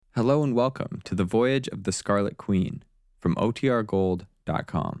Hello and welcome to the Voyage of the Scarlet Queen from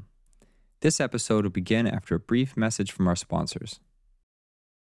OTRGold.com. This episode will begin after a brief message from our sponsors.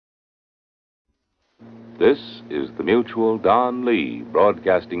 This is the Mutual Don Lee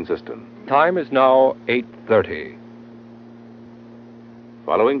Broadcasting System. Time is now 8:30.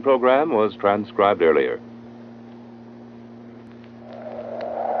 Following program was transcribed earlier.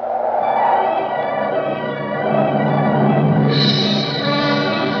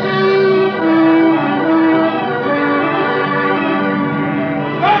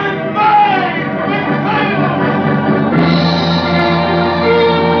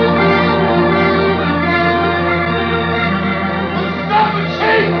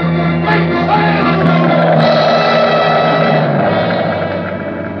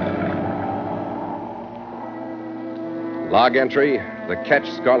 Log entry, the Ketch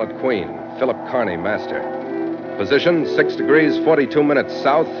Scarlet Queen, Philip Carney, master. Position, 6 degrees 42 minutes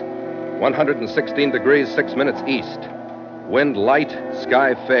south, 116 degrees 6 minutes east. Wind light,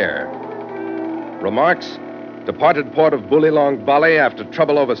 sky fair. Remarks, departed port of Bulilong, Bali after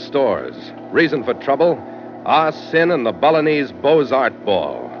trouble over stores. Reason for trouble, our sin in the Balinese Beaux art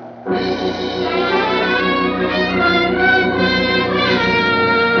ball.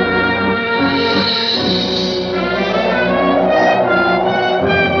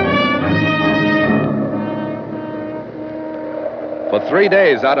 For 3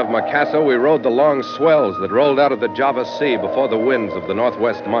 days out of Makassar, we rode the long swells that rolled out of the Java Sea before the winds of the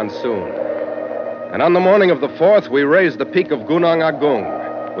northwest monsoon. And on the morning of the 4th, we raised the peak of Gunung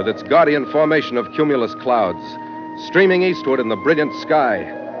Agung with its guardian formation of cumulus clouds, streaming eastward in the brilliant sky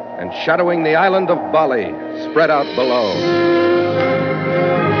and shadowing the island of Bali spread out below.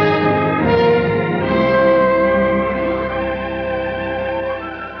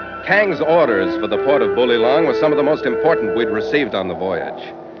 Kang's orders for the port of Bulilong were some of the most important we'd received on the voyage.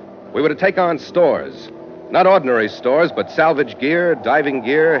 We were to take on stores. Not ordinary stores, but salvage gear, diving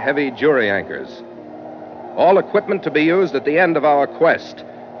gear, heavy jury anchors. All equipment to be used at the end of our quest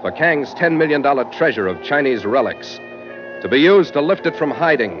for Kang's $10 million treasure of Chinese relics. To be used to lift it from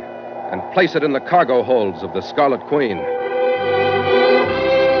hiding and place it in the cargo holds of the Scarlet Queen.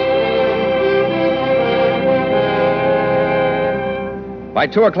 By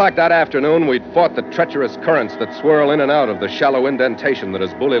 2 o'clock that afternoon, we'd fought the treacherous currents that swirl in and out of the shallow indentation that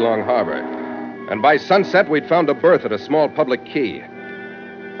is Bulilong Harbor. And by sunset, we'd found a berth at a small public quay.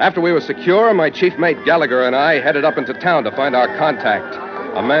 After we were secure, my chief mate Gallagher and I headed up into town to find our contact,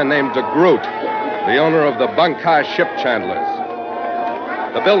 a man named de Groot, the owner of the Bangka Ship Chandlers.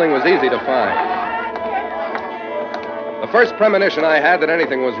 The building was easy to find. The first premonition I had that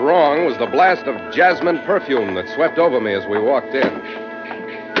anything was wrong was the blast of jasmine perfume that swept over me as we walked in.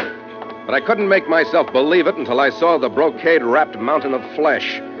 But I couldn't make myself believe it until I saw the brocade-wrapped mountain of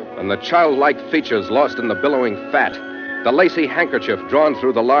flesh and the childlike features lost in the billowing fat, the lacy handkerchief drawn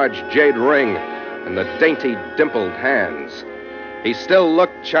through the large jade ring, and the dainty, dimpled hands. He still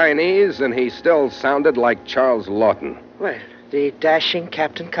looked Chinese, and he still sounded like Charles Lawton. Well, the dashing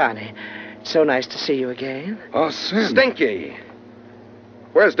Captain Carney. So nice to see you again. Oh, Sim. Stinky!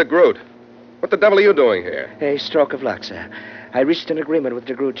 Where's de Groot? What the devil are you doing here? A stroke of luck, sir. I reached an agreement with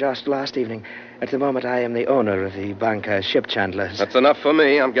de Groot just last evening. At the moment, I am the owner of the Bangka Ship Chandlers. That's enough for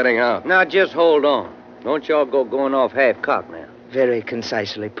me. I'm getting out. Now, just hold on. Don't y'all go going off half-cocked now. Very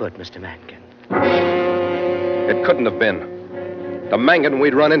concisely put, Mr. Mangan. It couldn't have been. The Mangan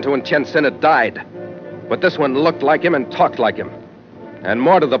we'd run into in Tientsin had died. But this one looked like him and talked like him. And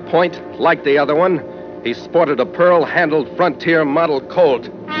more to the point, like the other one, he sported a pearl-handled Frontier model Colt.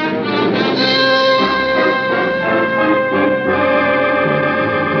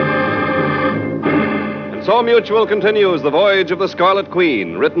 And so Mutual continues The Voyage of the Scarlet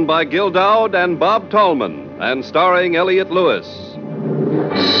Queen, written by Gil Dowd and Bob Tallman, and starring Elliott Lewis.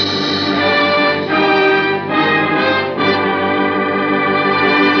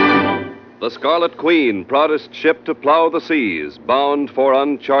 The Scarlet Queen, proudest ship to plow the seas, bound for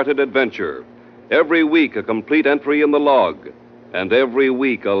uncharted adventure. Every week a complete entry in the log, and every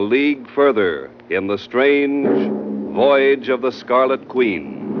week a league further in the strange Voyage of the Scarlet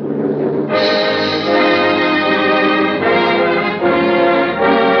Queen.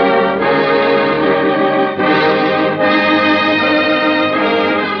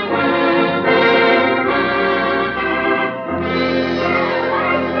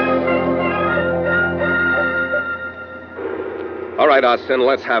 All right, Austin,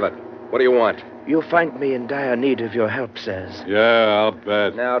 let's have it. What do you want? You find me in dire need of your help, sirs. Yeah, I'll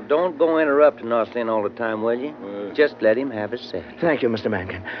bet. Now, don't go interrupting us in all the time, will you? Just let him have his say. Thank you, Mr.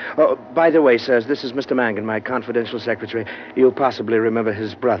 Mangan. Oh, by the way, sirs, this is Mr. Mangan, my confidential secretary. You'll possibly remember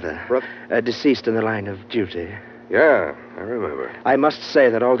his brother. Deceased in the line of duty. Yeah, I remember. I must say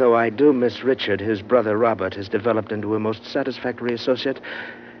that although I do miss Richard, his brother Robert has developed into a most satisfactory associate.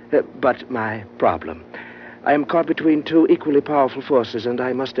 But my problem. I am caught between two equally powerful forces, and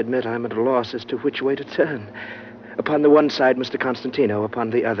I must admit I'm at a loss as to which way to turn. Upon the one side, Mr. Constantino.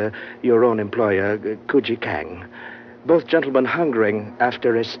 Upon the other, your own employer, Kuji Kang. Both gentlemen hungering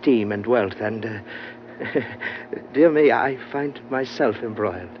after esteem and wealth, and, dear me, I find myself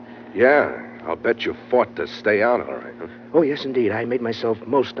embroiled. Yeah, I'll bet you fought to stay out all right. Huh? Oh, yes, indeed. I made myself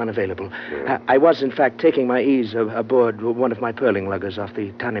most unavailable. Yeah. I was, in fact, taking my ease aboard one of my pearling luggers off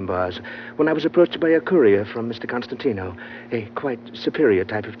the Tannenbars when I was approached by a courier from Mr. Constantino, a quite superior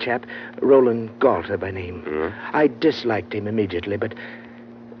type of chap, Roland Galter by name. Mm-hmm. I disliked him immediately, but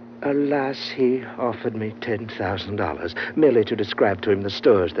alas, he offered me $10,000, merely to describe to him the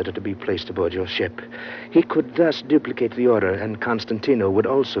stores that are to be placed aboard your ship. He could thus duplicate the order, and Constantino would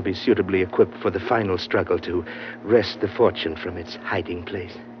also be suitably equipped for the final struggle to wrest the fortune from its hiding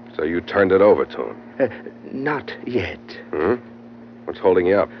place. So you turned it over to him? Not yet. Hmm? What's holding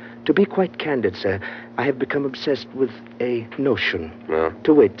you up? To be quite candid, sir, I have become obsessed with a notion. No?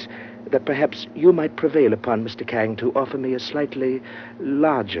 To wit, that perhaps you might prevail upon Mr. Kang to offer me a slightly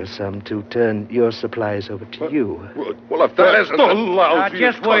larger sum to turn your supplies over to you. Well, if that isn't... Now,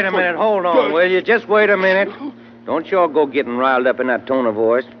 just wait a minute. Hold on, will you? Just wait a minute. Don't y'all go getting riled up in that tone of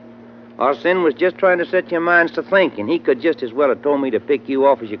voice. Arsene was just trying to set your minds to thinking. He could just as well have told me to pick you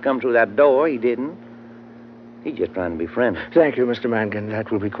off as you come through that door. He didn't. He's just trying to be friendly. Thank you, Mr. Mangan.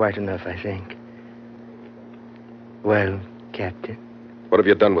 That will be quite enough, I think. Well, Captain? What have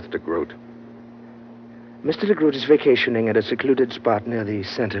you done with de Groot? Mr. de Groot is vacationing at a secluded spot near the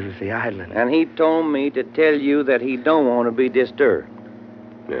center of the island. And he told me to tell you that he don't want to be disturbed.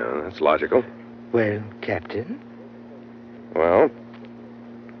 Yeah, that's logical. Well, Captain? Well,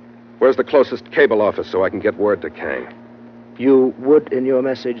 where's the closest cable office so I can get word to Kang? You would, in your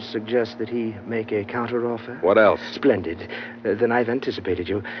message, suggest that he make a counteroffer? What else? Splendid. Then I've anticipated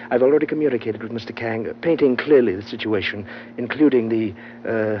you. I've already communicated with Mr. Kang, painting clearly the situation, including the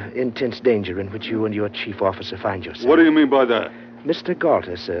intense danger in which you and your chief officer find yourself. What do you mean by that? Mr.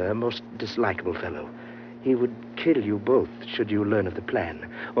 Galter, sir, a most dislikable fellow. He would kill you both should you learn of the plan,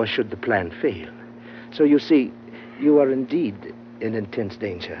 or should the plan fail. So you see, you are indeed in intense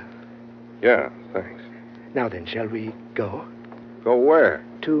danger. Yeah, thanks. Now then, shall we go? Go where?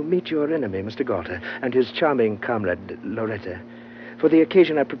 To meet your enemy, Mr. Galter, and his charming comrade, Loretta. For the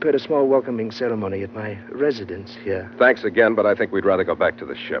occasion, I prepared a small welcoming ceremony at my residence here. Thanks again, but I think we'd rather go back to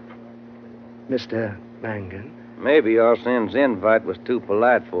the ship. Mr. Mangan? Maybe Arsene's invite was too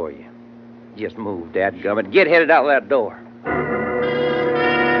polite for you. Just move, dadgummit. Get headed out that door.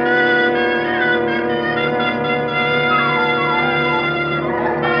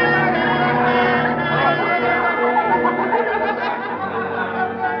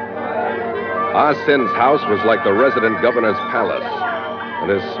 Arsene's house was like the resident governor's palace.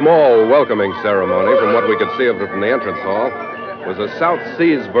 And his small welcoming ceremony, from what we could see of it from the entrance hall, was a South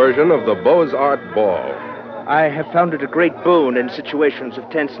Seas version of the Beaux Art Ball. I have found it a great boon in situations of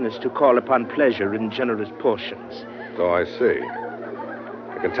tenseness to call upon pleasure in generous portions. So I see.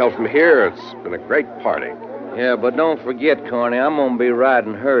 I can tell from here it's been a great party. Yeah, but don't forget, Corny, I'm going to be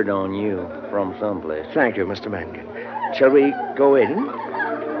riding herd on you from someplace. Thank you, Mr. Mangan. Shall we go in?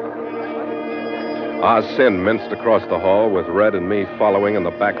 Arsene minced across the hall with Red and me following in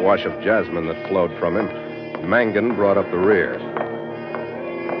the backwash of jasmine that flowed from him. Mangan brought up the rear.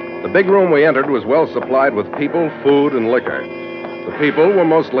 The big room we entered was well supplied with people, food, and liquor. The people were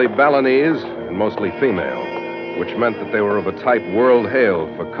mostly Balinese and mostly female, which meant that they were of a type world hailed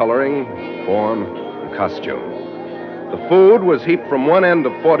for coloring, form, and costume. The food was heaped from one end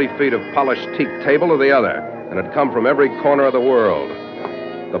of 40 feet of polished teak table to the other, and had come from every corner of the world.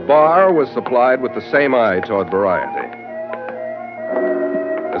 The bar was supplied with the same eye toward variety.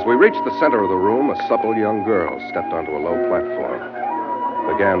 As we reached the center of the room, a supple young girl stepped onto a low platform,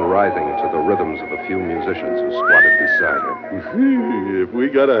 began writhing to the rhythms of a few musicians who squatted beside her. If we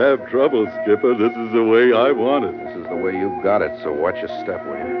gotta have trouble, Skipper, this is the way I want it. This is the way you got it, so watch your step,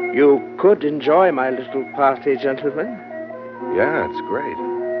 will you? You could enjoy my little party, gentlemen. Yeah, it's great.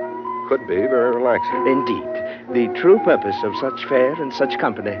 Could be very relaxing. Indeed. The true purpose of such fare and such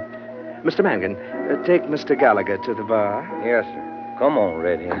company. Mr. Mangan, take Mr. Gallagher to the bar. Yes, sir. Come on,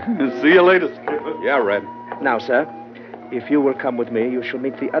 Redhead. See you later, Skipper. Yeah, Red. Now, sir, If you will come with me, you shall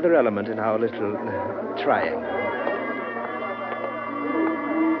meet the other element in our little triangle.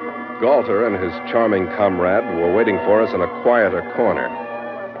 Galter and his charming comrade were waiting for us in a quieter corner.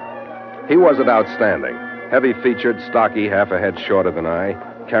 He wasn't outstanding. Heavy-featured, stocky, half a head shorter than I,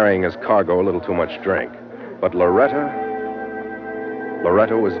 carrying his cargo a little too much drink. But Loretta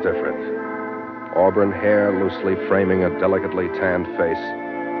was different. Auburn hair loosely framing a delicately tanned face.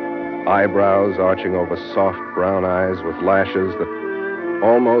 Eyebrows arching over soft brown eyes with lashes that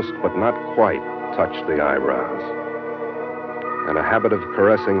almost but not quite touched the eyebrows. And a habit of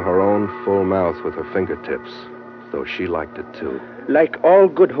caressing her own full mouth with her fingertips, though she liked it too. Like all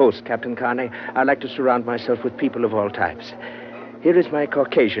good hosts, Captain Carney, I like to surround myself with people of all types. Here is my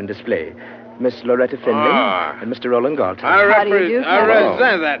Caucasian display. Miss Loretta Finley and Mr. Roland Galton. I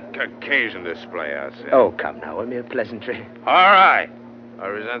resent that Caucasian display, I say. Oh, come now, a mere pleasantry. All right. I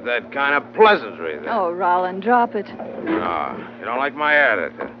resent that kind of pleasantry, then. Oh, Roland, drop it. No, you don't like my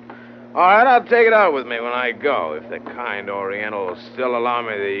attitude. All right, I'll take it out with me when I go, if the kind Oriental will still allow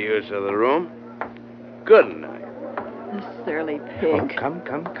me the use of the room. Good night. The surly Oh, pig.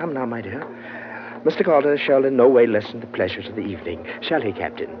 come now, my dear. Mr. Calder shall in no way lessen the pleasures of the evening. Shall he,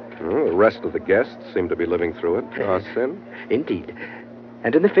 Captain? Well, the rest of the guests seem to be living through it. Sin? Indeed.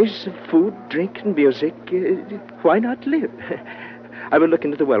 And in the face of food, drink, and music, why not live? I will look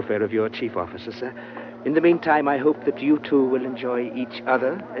into the welfare of your chief officer, sir. In the meantime, I hope that you two will enjoy each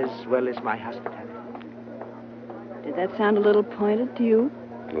other as well as my hospitality. Did that sound a little pointed to you?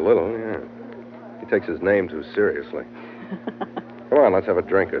 A little, yeah. He takes his name too seriously. Come on, let's have a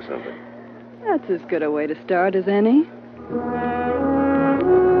drink or something. That's as good a way to start as any.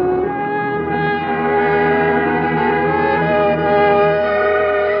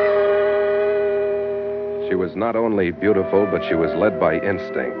 She was not only beautiful, but she was led by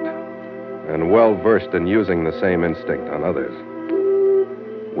instinct, and well versed in using the same instinct on others.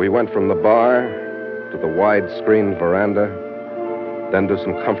 We went from the bar to the wide-screen veranda, then to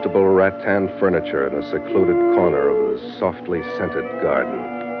some comfortable rattan furniture in a secluded corner of the softly scented garden.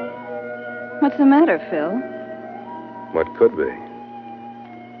 What's the matter, Phil? What could be?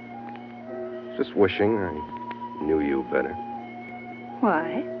 Just wishing I knew you better.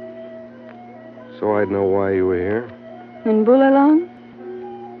 Why? So I'd know why you were here? In Boulalong?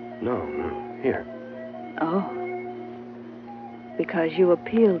 No, here. Oh. Because you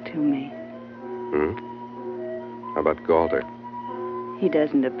appealed to me. How about Galter? He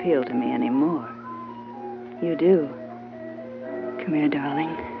doesn't appeal to me anymore. You do. Come here,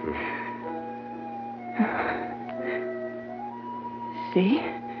 darling. See?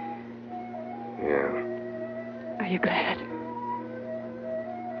 Yeah, Are you glad?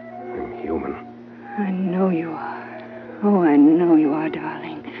 I'm human. I know you are. Oh, I know you are,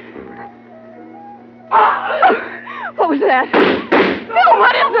 darling. What was that? Phil,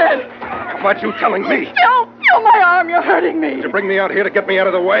 what is it? How about you telling me? Phil, my arm, you're hurting me. Did you bring me out here to get me out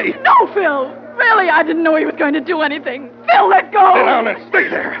of the way? No, Phil. Really, I didn't know he was going to do anything. Phil, let go. Sit down and stay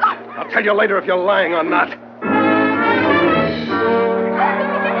there. I'll tell you later if you're lying or not.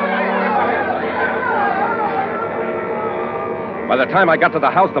 By the time I got to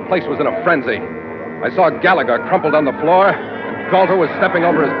the house, the place was in a frenzy. I saw Gallagher crumpled on the floor, and Galter was stepping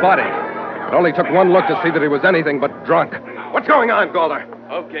over his body. It only took one look to see that he was anything but drunk. What's going on, Galter?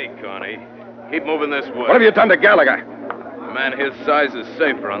 Okay, Connie. Keep moving this way. What have you done to Gallagher? A man his size is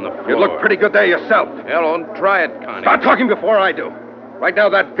safer on the floor. You look pretty good there yourself. Hell, don't try it, Connie. Start talking before I do. Right now,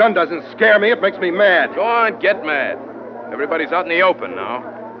 that gun doesn't scare me. It makes me mad. Go on, get mad. Everybody's out in the open now.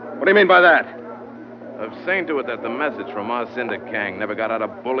 What do you mean by that? I've seen to it that the message from our Kang never got out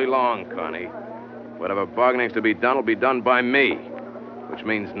of Bully Long, Connie. Whatever bargaining's to be done will be done by me, which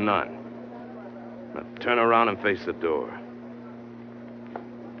means none. Now turn around and face the door.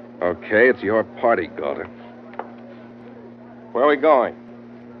 Okay, it's your party, Galter. Where are we going?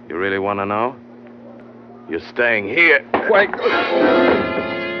 You really want to know? You're staying here. Wait.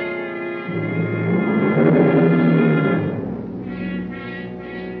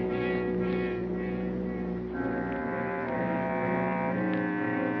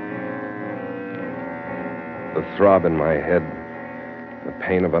 The throb in my head, the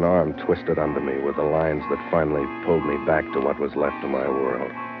pain of an arm twisted under me were the lines that finally pulled me back to what was left of my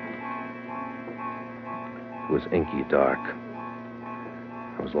world. It was inky dark.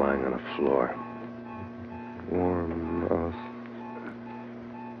 I was lying on a floor. Warm mouth.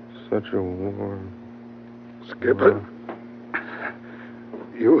 Such a warm... Skipper?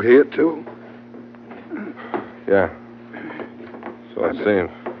 You here, too? Yeah. So it seems.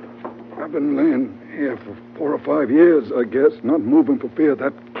 I've been laying here for 4 or 5 years, I guess, not moving for fear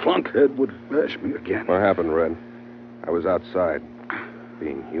that clunkhead would bash me again. What happened, Red? I was outside,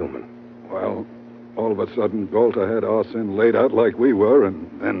 being human. Well, all of a sudden, Golter had Arsene laid out like we were, and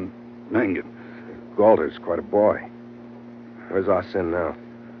then Mangan. Galter's quite a boy. Where's Arsene now?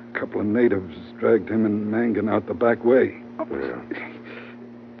 A couple of natives dragged him and Mangan out the back way. Yeah.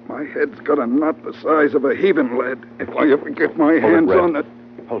 My head's got a knot the size of a heaving lead. If I ever get my hands on that...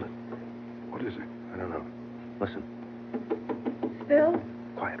 Hold it. What is it? I don't know. Listen. Phil?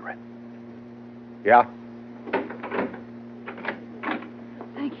 Quiet, Red. Yeah?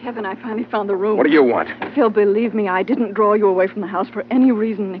 Thank heaven I finally found the room. What do you want? Phil, believe me, I didn't draw you away from the house for any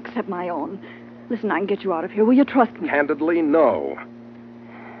reason except my own. Listen, I can get you out of here. Will you trust me? Candidly, no.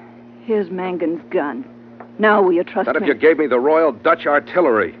 Here's Mangan's gun. Now will you trust Not me? if you gave me the Royal Dutch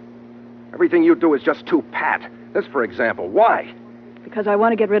Artillery. Everything you do is just too pat. This, for example. Why? Because I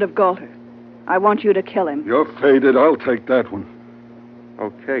want to get rid of Galter. I want you to kill him. You're faded. I'll take that one.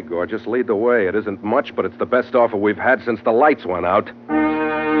 Okay, Gorgeous, lead the way. It isn't much, but it's the best offer we've had since the lights went out.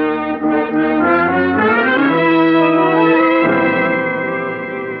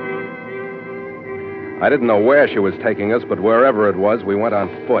 I didn't know where she was taking us, but wherever it was, we went on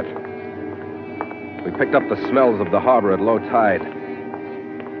foot. We picked up the smells of the harbor at low tide,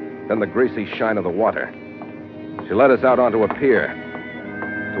 then the greasy shine of the water. She led us out onto a pier,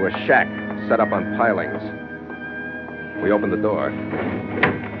 to a shack set up on pilings. We opened the door.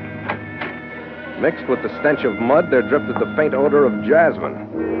 Mixed with the stench of mud, there drifted the faint odor of jasmine.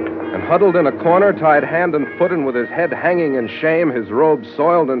 And huddled in a corner, tied hand and foot, and with his head hanging in shame, his robe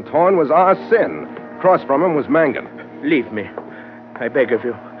soiled and torn, was Arsene. Across from him was Mangan. Leave me. I beg of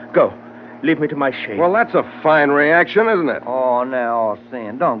you. Go. Leave me to my shame. Well, that's a fine reaction, isn't it? Oh, now,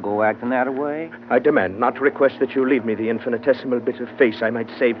 Sin, don't go acting that way. I demand, not request that you leave me the infinitesimal bit of face I might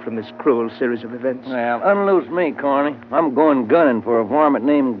save from this cruel series of events. Well, unloose me, Corny. I'm going gunning for a varmint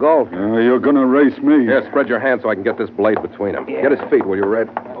named Galter. You're going to race me. Here, spread your hands so I can get this blade between them. Yeah. Get his feet, will you, Red?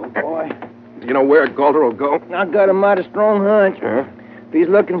 Oh, boy. Do you know where Galter will go? I got a mighty strong hunch. Huh? If he's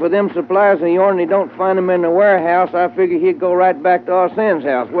looking for them supplies of yours and he don't find them in the warehouse, I figure he'd go right back to Arsene's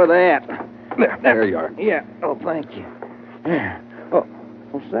house. Where they at? There you are. Yeah. Oh, thank you. Oh,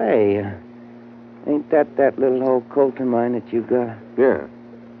 well, say, ain't that little old Colt of mine that you got? Yeah.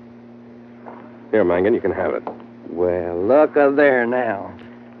 Here, Mangan, you can have it. Well, look there now.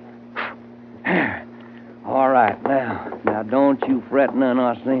 All right, now don't you fret none,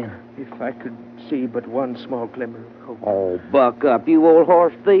 Arsene. If I could see but one small glimmer of hope. Oh, buck up, you old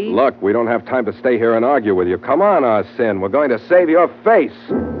horse thief. Look, we don't have time to stay here and argue with you. Come on, Arsene. We're going to save your face.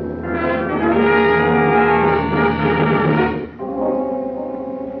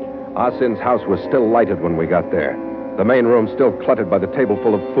 Arsene's house was still lighted when we got there. The main room still cluttered by the table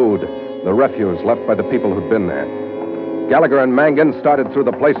full of food, the refuse left by the people who'd been there. Gallagher and Mangan started through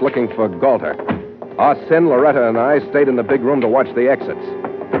the place looking for Galter. Arsene, Loretta, and I stayed in the big room to watch the exits.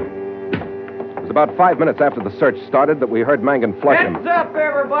 It was about 5 minutes after the search started that we heard Mangan flush him. Heads up,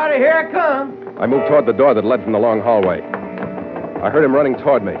 everybody, here I come. I moved toward the door that led from the long hallway. I heard him running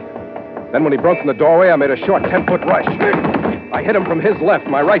toward me. Then when he broke from the doorway, I made a short 10-foot rush. I hit him from his left,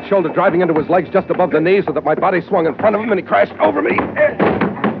 my right shoulder driving into his legs just above the knee so that my body swung in front of him and he crashed over me.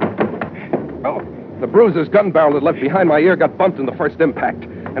 Oh, the bruise his gun barrel had left behind my ear got bumped in the first impact.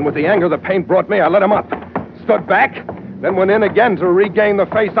 And with the anger the pain brought me, I let him up. Stood back, then went in again to regain the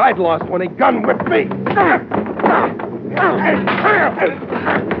face I'd lost when he gun whipped me.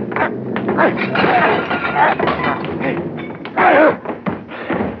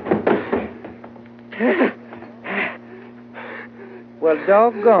 Well,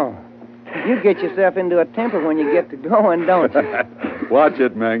 doggone. You get yourself into a temper when you get to going, don't you? Watch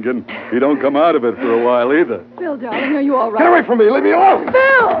it, Mangan. You don't come out of it for a while either. Phil, darling, are you all right? Get away from me! Leave me alone!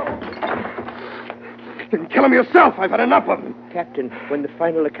 Phil! You can kill him yourself. I've had enough of him. Captain, when the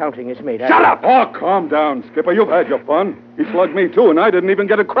final accounting is made... Shut up! Oh, calm down, Skipper. You've had your fun. He slugged me, too, and I didn't even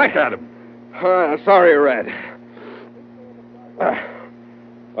get a crack at him. Sorry, Red.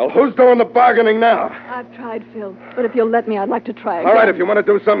 Well, who's doing the bargaining now? I've tried, Phil, but if you'll let me, I'd like to try again. All right, if you want to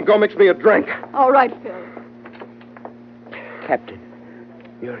do something, go mix me a drink. All right, Phil. Captain,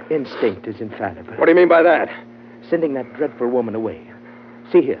 your instinct is infallible. What do you mean by that? Sending that dreadful woman away.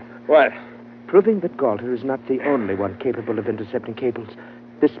 See here. What? Proving that Galter is not the only one capable of intercepting cables.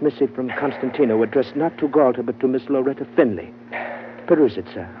 This missive from Constantino addressed not to Galter, but to Miss Loretta Finley. Peruse it,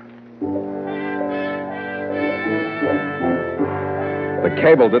 sir. The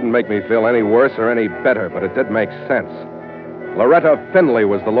cable didn't make me feel any worse or any better, but it did make sense. Loretta Finley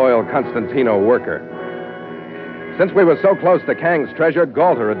was the loyal Constantino worker. Since we were so close to Kang's treasure,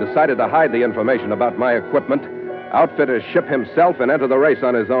 Galter had decided to hide the information about my equipment, outfit his ship himself, and enter the race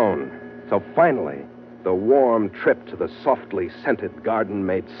on his own. So finally, The warm trip to the softly scented garden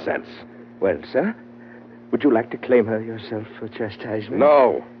made sense. Well, sir, would you like to claim her yourself for chastisement?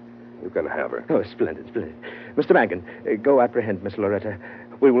 No. You can have her. Oh, splendid, splendid. Mr. Mangan, go apprehend Miss Loretta.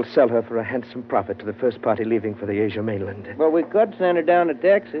 We will sell her for a handsome profit to the first party leaving for the Asia mainland. Well, we could send her down to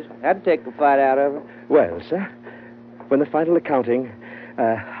Texas. That'd take the fight out of her. Well, sir, when the final accounting,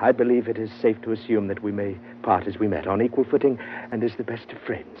 I believe it is safe to assume that we may part as we met, on equal footing and as the best of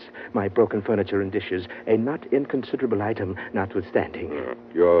friends. My broken furniture and dishes, a not inconsiderable item notwithstanding.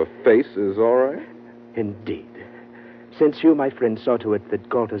 Your face is all right? Indeed. Since you, my friend, saw to it that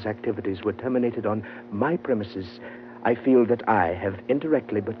Galter's activities were terminated on my premises, I feel that I have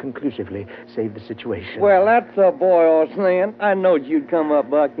indirectly but conclusively saved the situation. Well, that's a boy, old Slim. I knowed you'd come up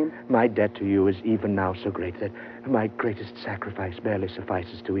bucking. My debt to you is even now so great that my greatest sacrifice barely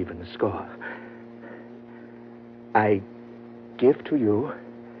suffices to even the score. I give to you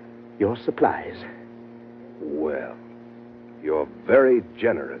your supplies. Well, you're very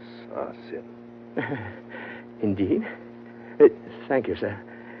generous, Sin. Indeed. Thank you, sir.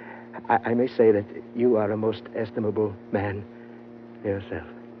 I may say that you are a most estimable man yourself,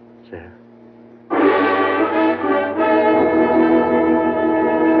 sir.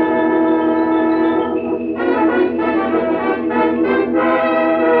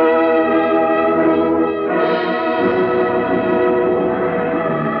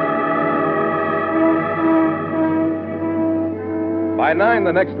 By 9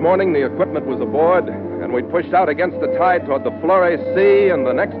 the next morning, the equipment was aboard, and we pushed out against the tide toward the Flores Sea and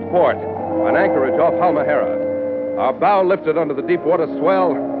the next port, an anchorage off Halmahera. Our bow lifted under the deep water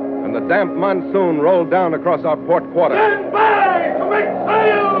swell, and the damp monsoon rolled down across our port quarter. Stand by to make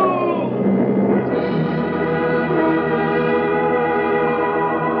sail!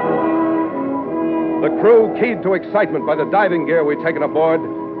 The crew, keyed to excitement by the diving gear we'd taken aboard,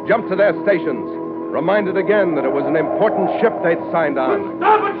 jumped to their stations, reminded again that it was an important ship they'd signed on.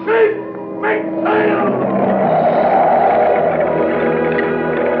 Starboard sheet! Make sail!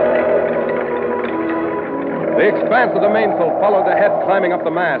 The expanse of the mainsail followed the head climbing up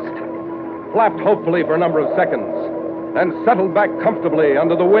the mast, flapped hopefully for a number of seconds, then settled back comfortably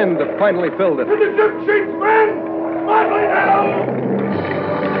under the wind that finally filled it. To the ship sheets, men! Smartly now!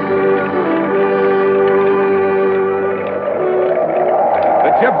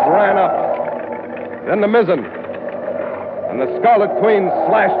 The jibs ran up, then the mizzen, and the Scarlet Queen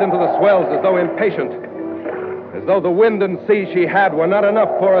slashed into the swells as though impatient, as though the wind and sea she had were not enough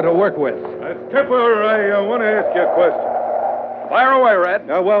for her to work with. Skipper, I want to ask you a question. Fire away, Red.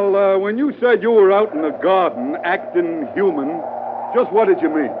 When you said you were out in the garden acting human, just what did you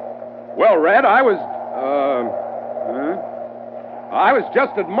mean? Well, Red, I was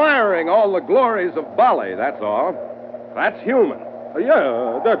just admiring all the glories of Bali, that's all. That's human.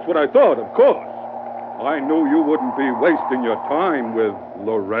 Yeah, that's what I thought, of course. I knew you wouldn't be wasting your time with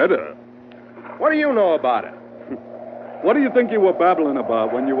Loretta. What do you know about it? What do you think you were babbling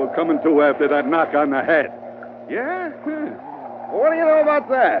about when you were coming to after that knock on the head? Yeah? Well, what do you know about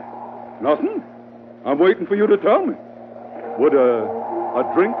that? Nothing. I'm waiting for you to tell me. Would a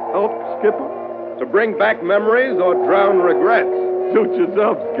drink help, Skipper? To bring back memories or drown regrets? Suit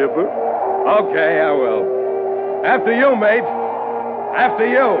yourself, Skipper. Okay, I will. After you, mate. After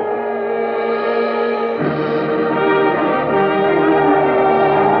you.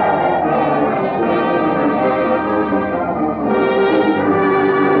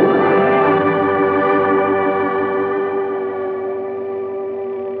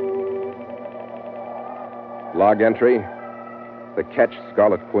 Log entry, the Ketch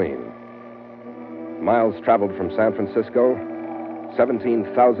Scarlet Queen. Miles traveled from San Francisco,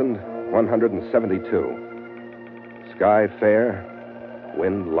 17,172. Sky fair,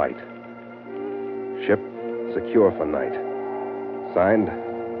 wind light. Ship secure for night. Signed,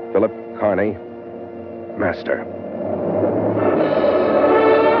 Philip Carney, Master.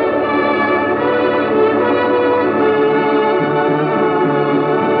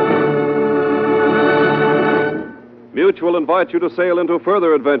 Mutual invites you to sail into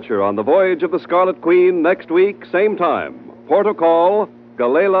further adventure on the voyage of the Scarlet Queen next week, same time. Port o' call,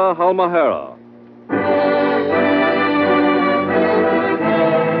 Gallela Halmahera.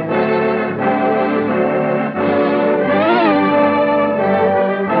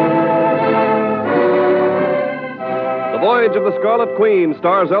 The Voyage of the Scarlet Queen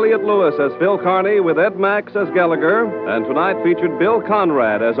stars Elliot Lewis as Phil Carney with Ed Max as Gallagher, and tonight featured Bill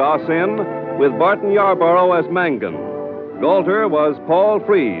Conrad as Arsene with Barton Yarborough as Mangan. Galter was Paul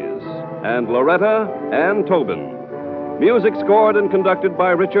Fries, and Loretta, Ann Tobin. Music scored and conducted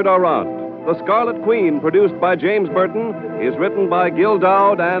by Richard Arant. The Scarlet Queen, produced by James Burton, is written by Gil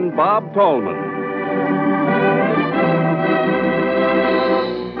Dowd and Bob Tallman.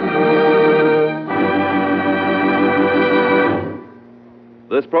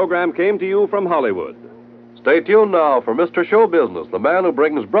 This program came to you from Hollywood. Stay tuned now for Mr. Show Business, the man who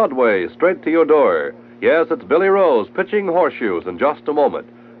brings Broadway straight to your door. Yes, it's Billy Rose pitching horseshoes in just a moment,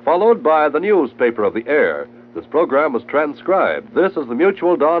 followed by the newspaper of the air. This program was transcribed. This is the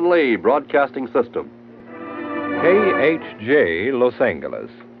Mutual Don Lee Broadcasting System. KHJ, Los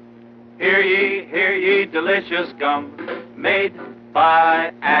Angeles. Hear ye, delicious gum, made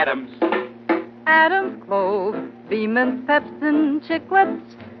by Adams. Adams Clove, Beeman, Pepsin,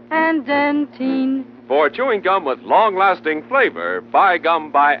 Chiclets, and Dentine. For chewing gum with long-lasting flavor, buy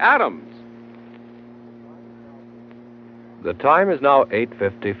gum by Adams. The time is now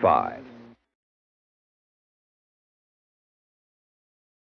 8:55.